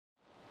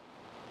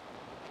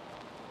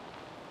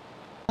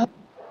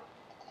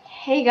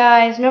Hey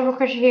guys,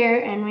 NovaCrusher here,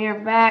 and we are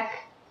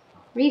back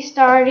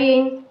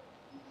restarting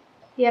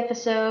the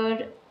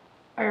episode,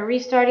 or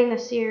restarting the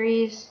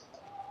series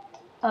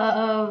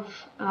of,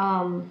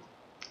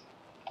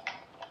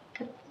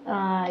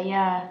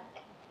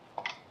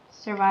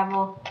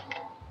 survival.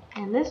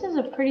 And this is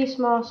a pretty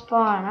small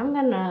spawn. I'm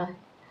gonna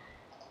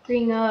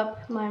bring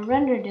up my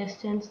render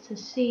distance to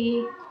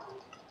see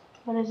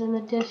what is in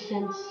the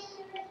distance.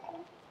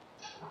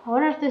 I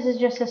wonder if this is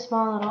just a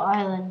small little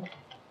island.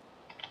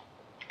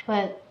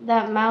 But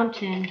that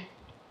mountain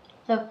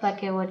looked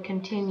like it would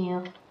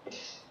continue.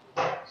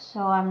 So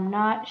I'm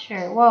not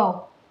sure.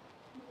 Whoa.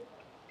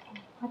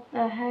 What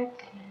the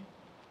heck?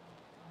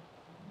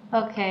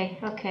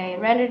 Okay.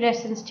 Render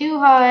distance too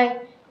high,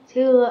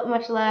 too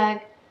much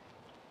lag.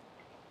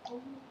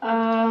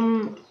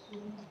 That's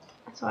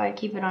why I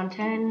keep it on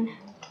 10.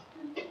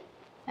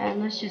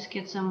 And let's just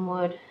get some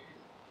wood.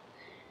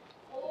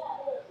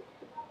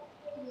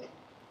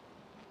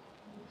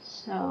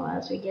 So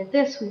as we get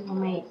this, we will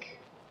make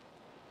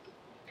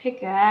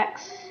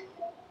pickaxe.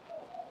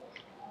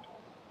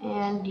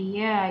 And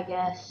yeah, I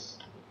guess.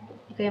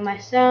 Okay, my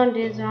sound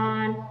is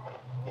on.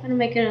 I'm gonna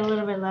make it a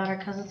little bit louder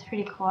because it's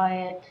pretty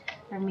quiet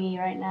for me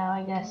right now,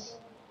 I guess.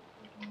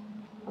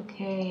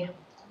 Okay.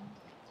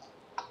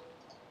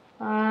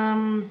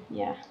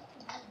 Yeah.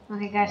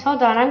 Okay guys,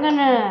 hold on. I'm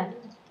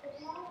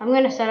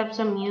gonna set up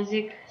some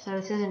music so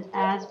this isn't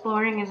as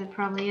boring as it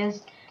probably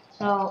is.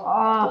 So,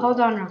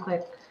 hold on real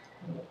quick.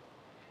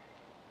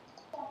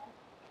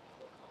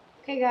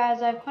 Okay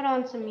guys, I put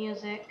on some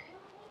music.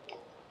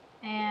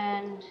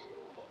 And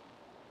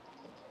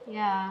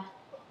yeah.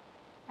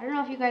 I don't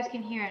know if you guys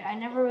can hear it. I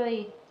never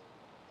really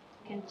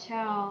can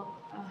tell.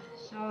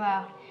 So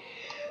loud.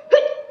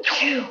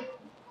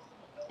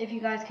 If you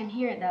guys can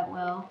hear it that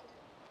well.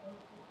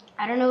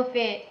 I don't know if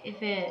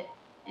it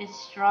is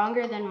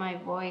stronger than my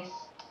voice.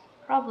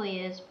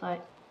 Probably is,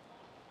 but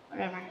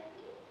whatever.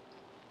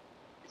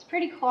 It's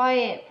pretty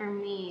quiet for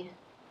me.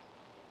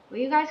 Well,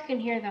 you guys can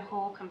hear the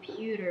whole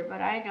computer, but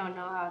I don't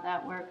know how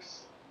that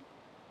works.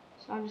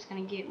 So I'm just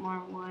gonna get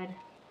more wood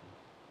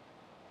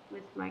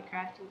with my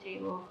crafting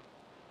table.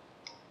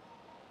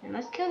 And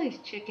let's kill these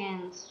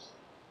chickens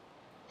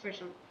for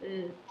some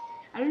food.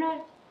 I don't know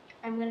what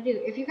I'm gonna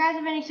do. If you guys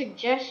have any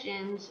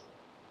suggestions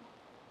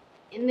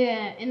in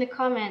the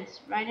comments,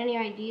 write any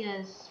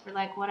ideas for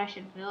like what I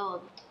should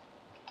build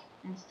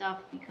and stuff,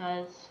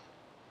 because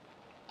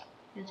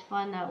it's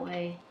fun that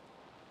way.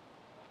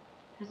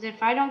 Because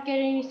if I don't get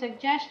any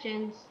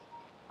suggestions,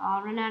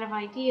 I'll run out of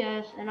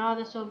ideas, and all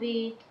this will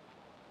be,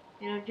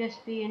 it'll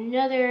just be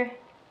another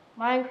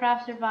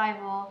Minecraft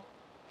survival,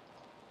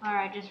 where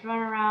I just run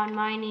around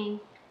mining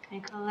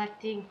and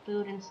collecting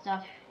food and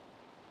stuff.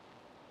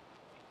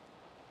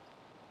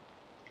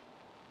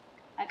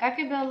 Like I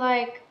could build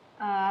like,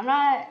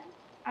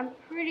 I'm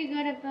pretty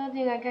good at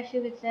building, I guess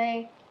you could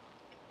say.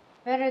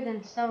 Better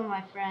than some of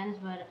my friends,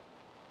 but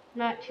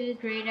not too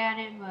great at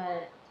it,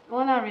 but,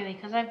 well, not really,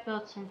 because I've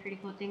built some pretty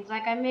cool things.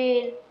 Like I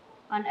made,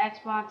 on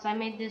Xbox, I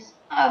made this,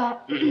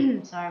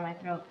 sorry, my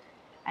throat.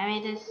 I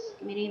made this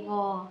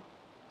medieval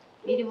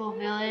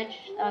village.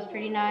 That was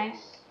pretty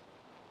nice.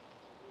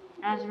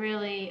 I was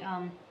really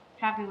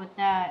happy with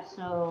that.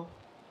 So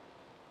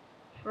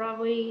I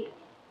probably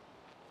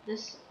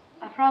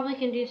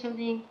can do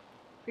something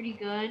pretty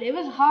good. It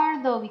was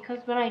hard though,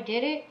 because when I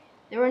did it,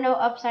 there were no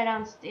upside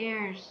down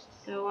stairs.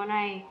 So when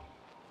I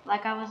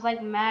was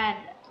like mad.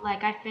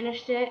 Like I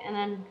finished it, and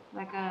then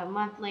like a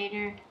month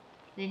later,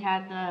 they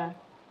had the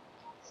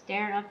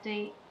stair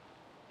update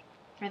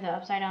for the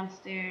upside down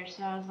stairs.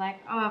 So I was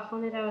like, oh, if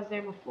only that was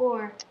there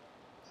before,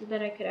 so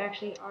that I could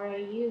actually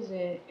already use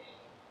it.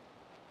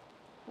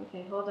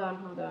 Okay, hold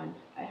on.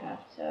 I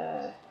have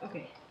to,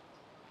 okay.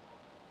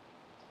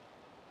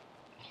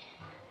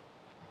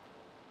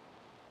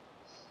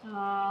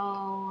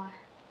 So,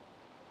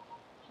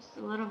 just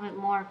a little bit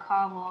more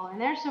cobble,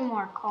 and there's some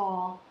more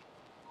coal.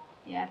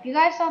 Yeah, if you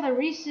guys saw the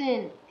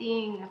recent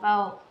thing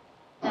about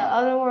the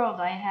other world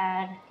I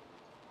had,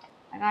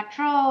 I got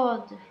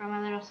trolled from my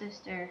little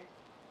sister.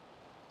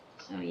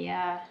 So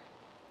yeah.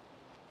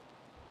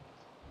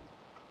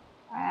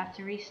 I have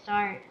to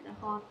restart the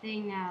whole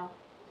thing now.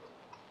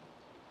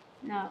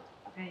 No,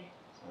 okay,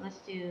 so let's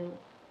do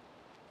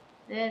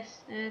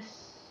this,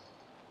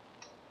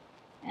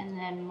 and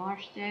then more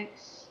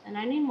sticks, and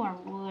I need more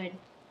wood.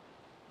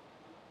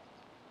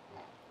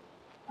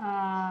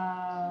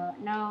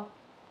 No.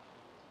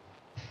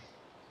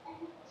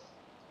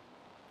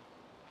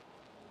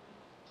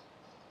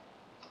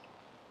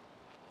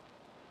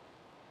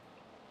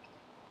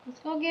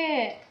 Let's go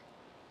get,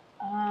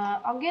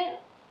 I'm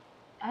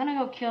gonna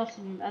go kill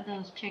some of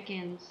those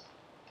chickens.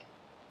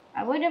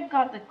 I would have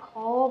got the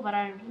coal, but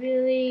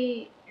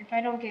if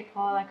I don't get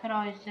coal, I could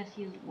always just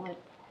use wood.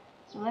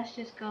 So let's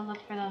just go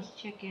look for those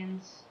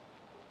chickens.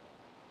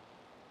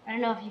 I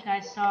don't know if you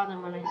guys saw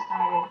them when I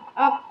started.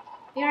 Oh,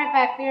 be right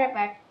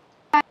back.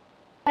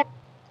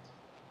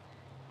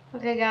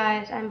 Okay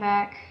guys, I'm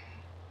back.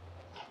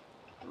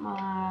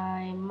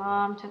 My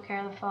mom took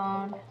care of the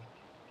phone.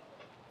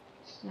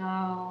 So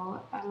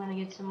I'm gonna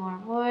get some more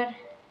wood.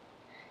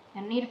 I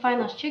need to find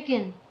those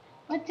chickens.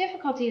 What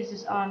difficulty is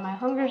this on? My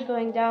hunger's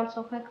going down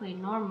so quickly.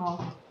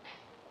 Normal.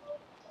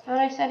 Thought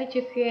I set it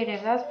to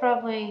creative. That's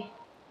probably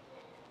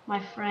my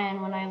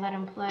friend when I let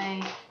him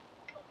play.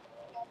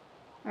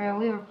 Or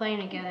we were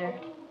playing together.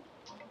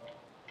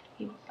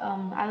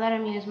 I let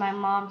him use my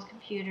mom's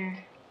computer.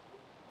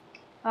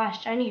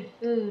 Gosh, I need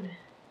food.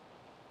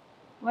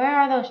 Where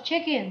are those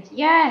chickens?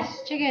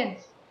 Yes,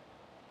 chickens.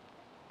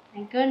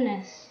 Thank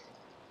goodness.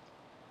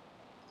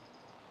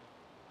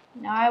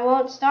 Now I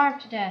won't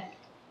starve to death.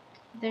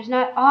 There's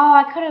not. Oh,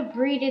 I could have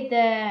breeded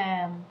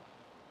them.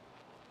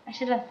 I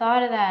should have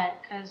thought of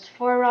that, because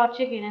 4 raw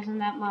chicken isn't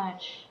that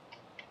much.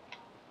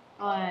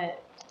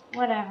 But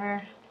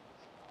whatever.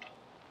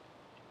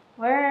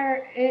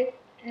 Where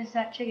is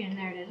that chicken?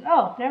 There it is.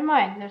 Oh, never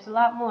mind. There's a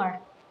lot more.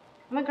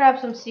 I'm gonna grab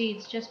some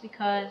seeds just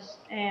because,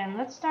 and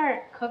let's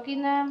start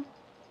cooking them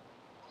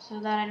so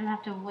that I don't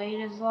have to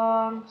wait as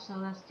long. So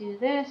let's do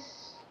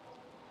this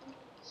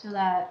so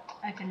that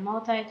I can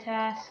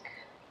multitask.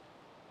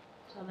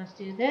 So let's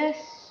do this,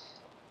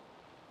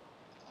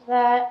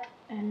 that,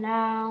 and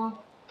now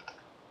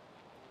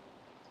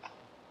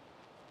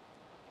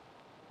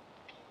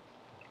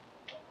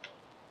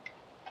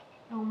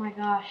oh my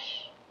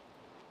gosh.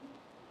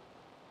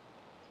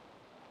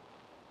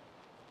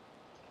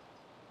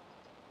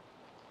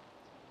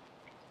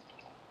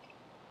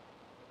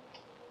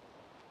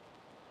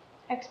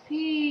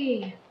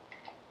 XP!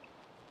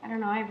 I don't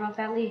know, I broke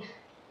that leaf.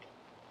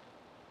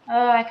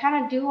 I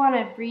kind of do want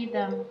to breed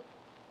them.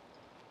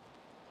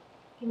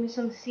 Give me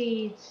some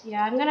seeds.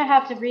 Yeah, I'm gonna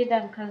have to breed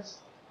them because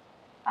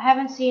I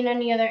haven't seen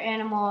any other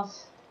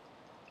animals.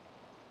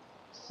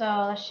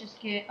 So let's just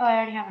get. Oh, I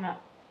already have enough.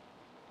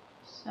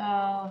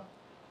 So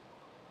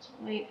let's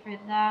wait for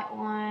that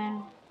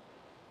one.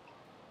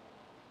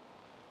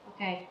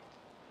 Okay.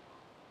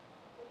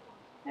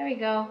 There we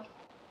go.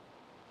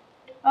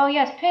 Oh,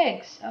 yes,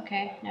 pigs.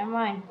 Okay, never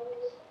mind.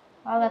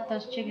 I'll let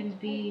those chickens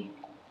be.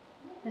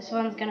 This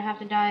one's gonna have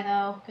to die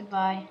though.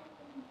 Goodbye.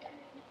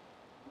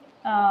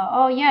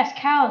 Oh yes,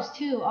 cows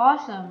too.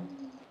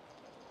 Awesome.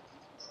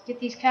 Let's get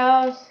these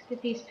cows,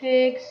 get these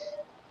pigs.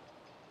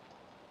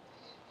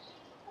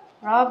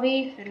 Raw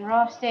beef and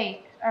raw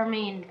steak. I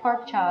mean,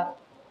 pork chop.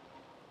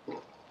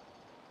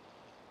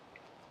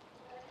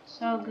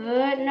 So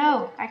good.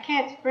 No, I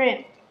can't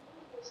sprint.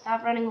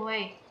 Stop running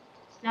away.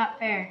 It's not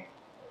fair.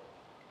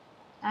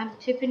 I'm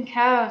tipping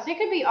cows. It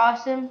could be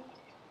awesome.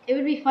 It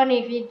would be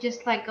funny if you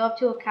just like go up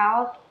to a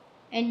cow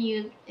and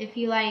if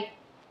you like,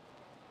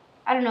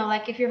 I don't know,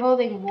 like if you're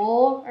holding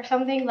wool or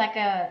something, like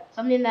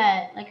something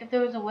that, like if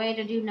there was a way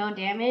to do no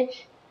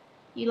damage,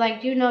 you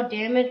like do no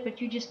damage,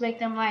 but you just make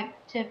them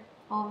like tip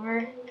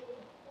over.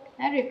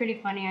 That'd be pretty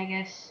funny, I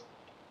guess.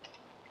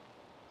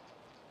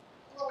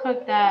 Let's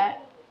cook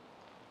that,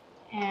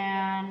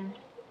 and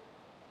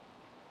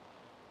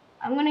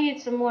I'm gonna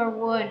get some more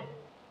wood,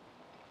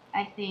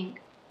 I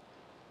think,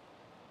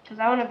 because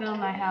I want to build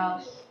my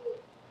house.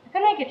 I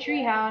could make a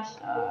tree house.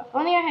 If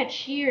only I had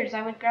shears,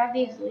 I would grab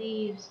these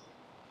leaves.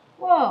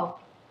 Whoa,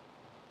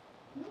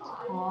 that's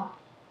cool.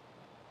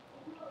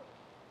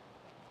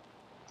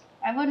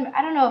 I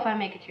don't know if I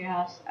make a tree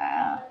house.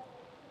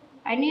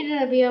 I needed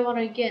to be able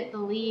to get the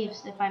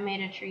leaves if I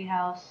made a tree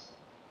house.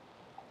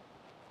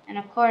 And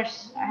of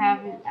course, I have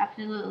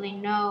absolutely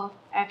no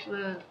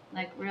actual,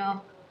 like,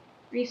 real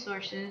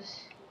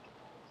resources.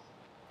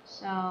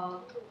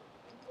 So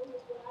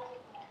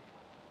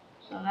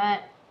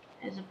that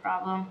is a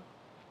problem.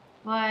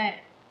 But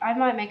I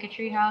might make a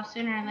tree house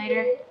sooner or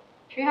later.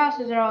 Tree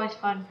houses are always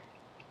fun.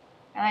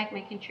 I like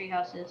making tree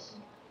houses.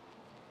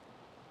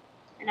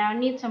 And I would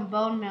need some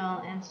bone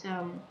meal and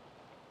some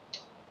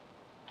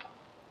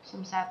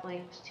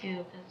saplings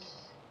too,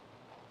 because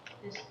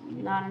there's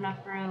not enough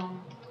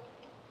room.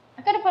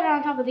 I could have put it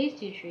on top of these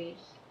 2 trees.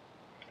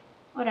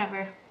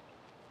 Whatever.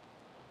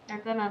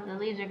 The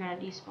leaves are gonna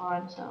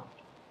despawn, so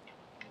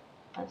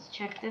let's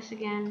check this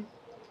again.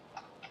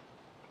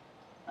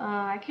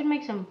 I can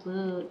make some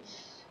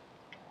boots.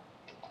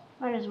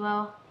 Might as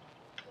well.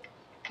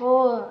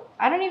 Well,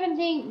 I don't even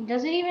think,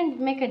 does it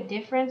even make a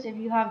difference if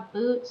you have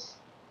boots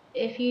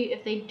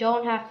if they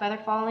don't have feather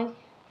falling?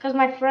 Because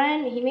my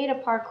friend, he made a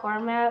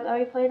parkour map that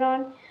we played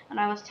on, and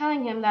I was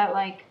telling him that,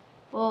 like,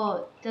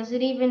 well, does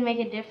it even make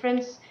a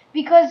difference?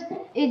 Because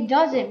it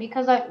doesn't,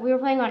 because we were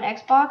playing on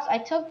Xbox. I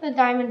took the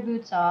diamond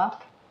boots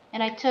off,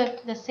 and I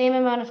took the same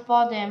amount of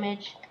fall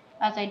damage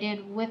as I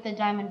did with the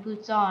diamond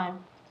boots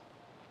on.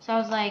 So I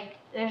was like,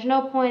 there's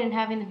no point in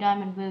having the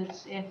diamond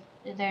boots if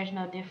there's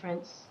no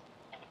difference.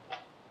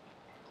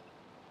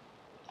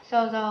 So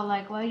I was all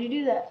like, why did you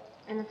do that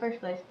in the first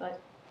place? But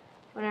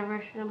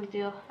whatever, no big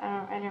deal.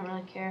 I didn't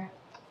really care.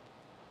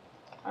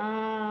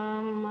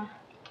 Kind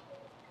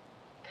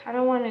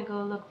of want to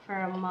go look for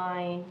a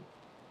mine.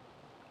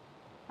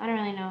 I don't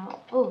really know.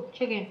 Oh,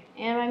 chicken.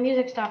 And my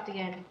music stopped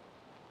again.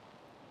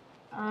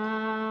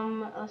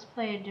 Let's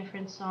play a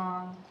different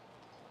song.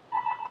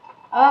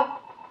 Oh,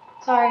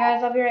 sorry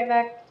guys, I'll be right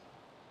back.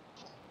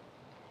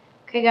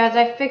 Okay guys,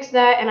 I fixed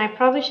that, and I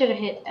probably should have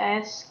hit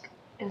S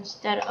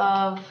instead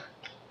of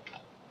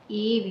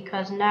E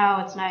because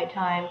now it's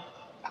nighttime.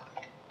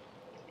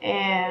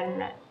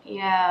 And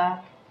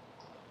yeah,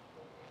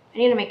 I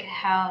need to make a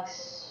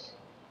house.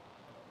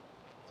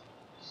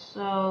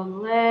 So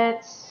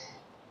let's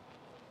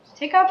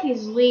take out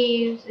these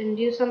leaves and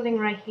do something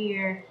right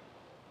here.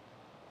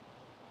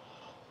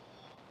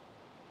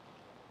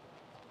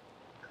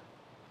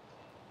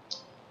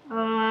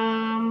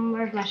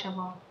 Where's my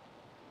shovel?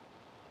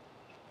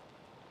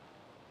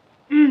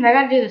 I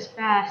gotta do this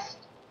fast.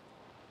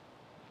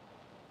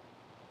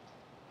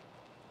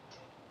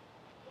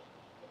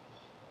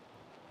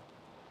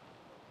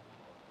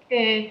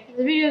 Okay,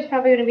 the video is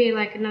probably gonna be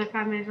like another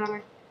 5 minutes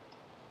longer.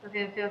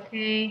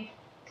 Okay.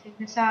 Take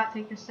this out,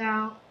 take this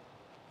out.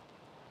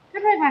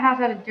 Could make my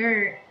house out of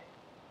dirt,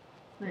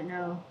 but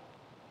no.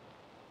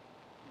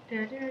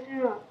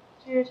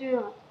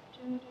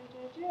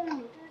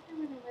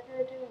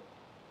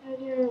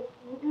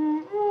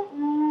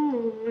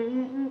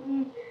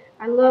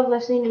 I love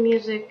listening to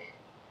music.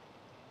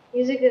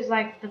 Music is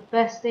like the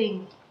best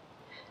thing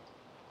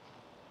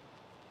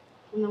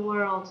in the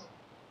world.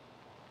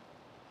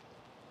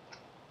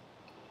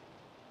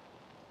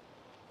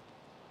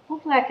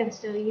 Hopefully I can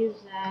still use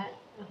that.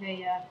 Okay,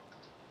 yeah.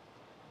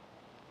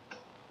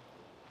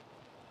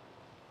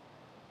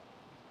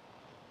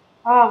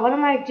 Oh, what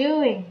am I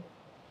doing?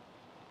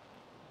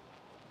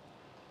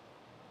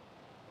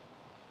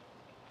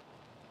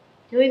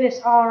 Doing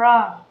this all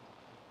wrong.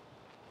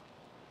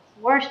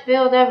 Worst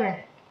build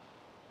ever.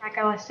 Like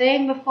I was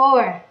saying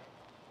before.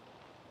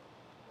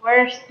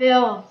 Worst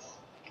builds.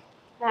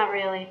 Not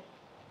really.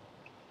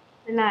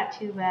 They're not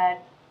too bad.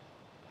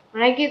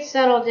 When I get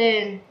settled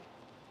in,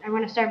 I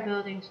want to start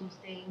building some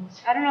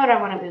things. I don't know what I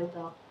want to build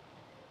though.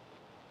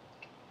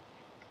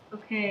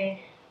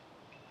 Okay.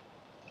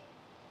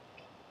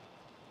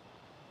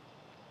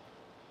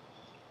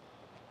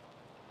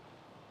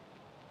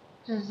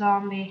 It's a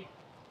zombie.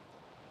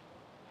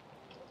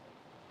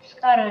 Just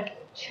gotta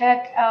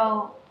check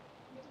out,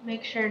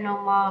 make sure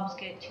no mobs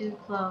get too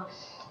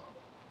close.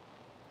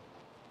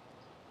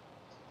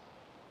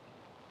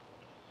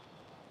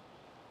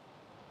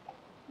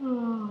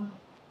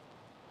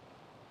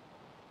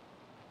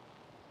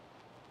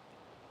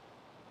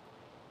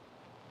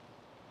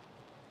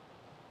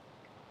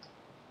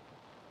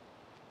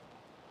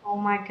 Oh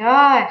my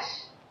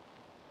gosh.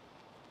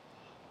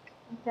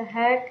 What the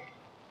heck?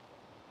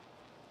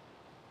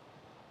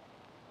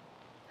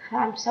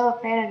 I'm so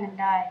afraid I'm gonna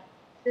die.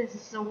 This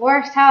is the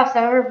worst house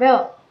I've ever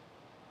built.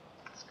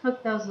 Let's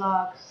cook those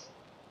logs.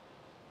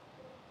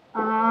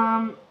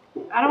 I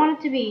don't want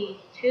it to be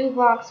 2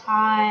 blocks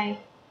high.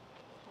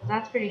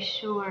 That's pretty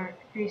short,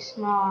 pretty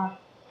small.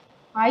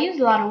 I used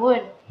a lot of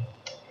wood.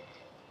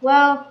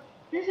 Well,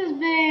 this has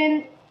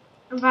been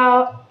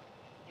about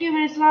a few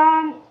minutes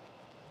long.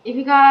 If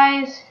you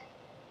guys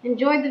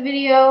enjoyed the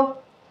video,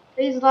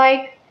 please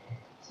like,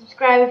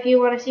 subscribe if you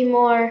want to see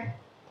more,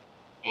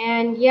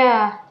 and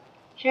yeah,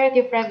 share with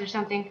your friends or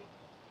something.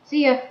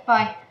 See ya,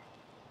 bye.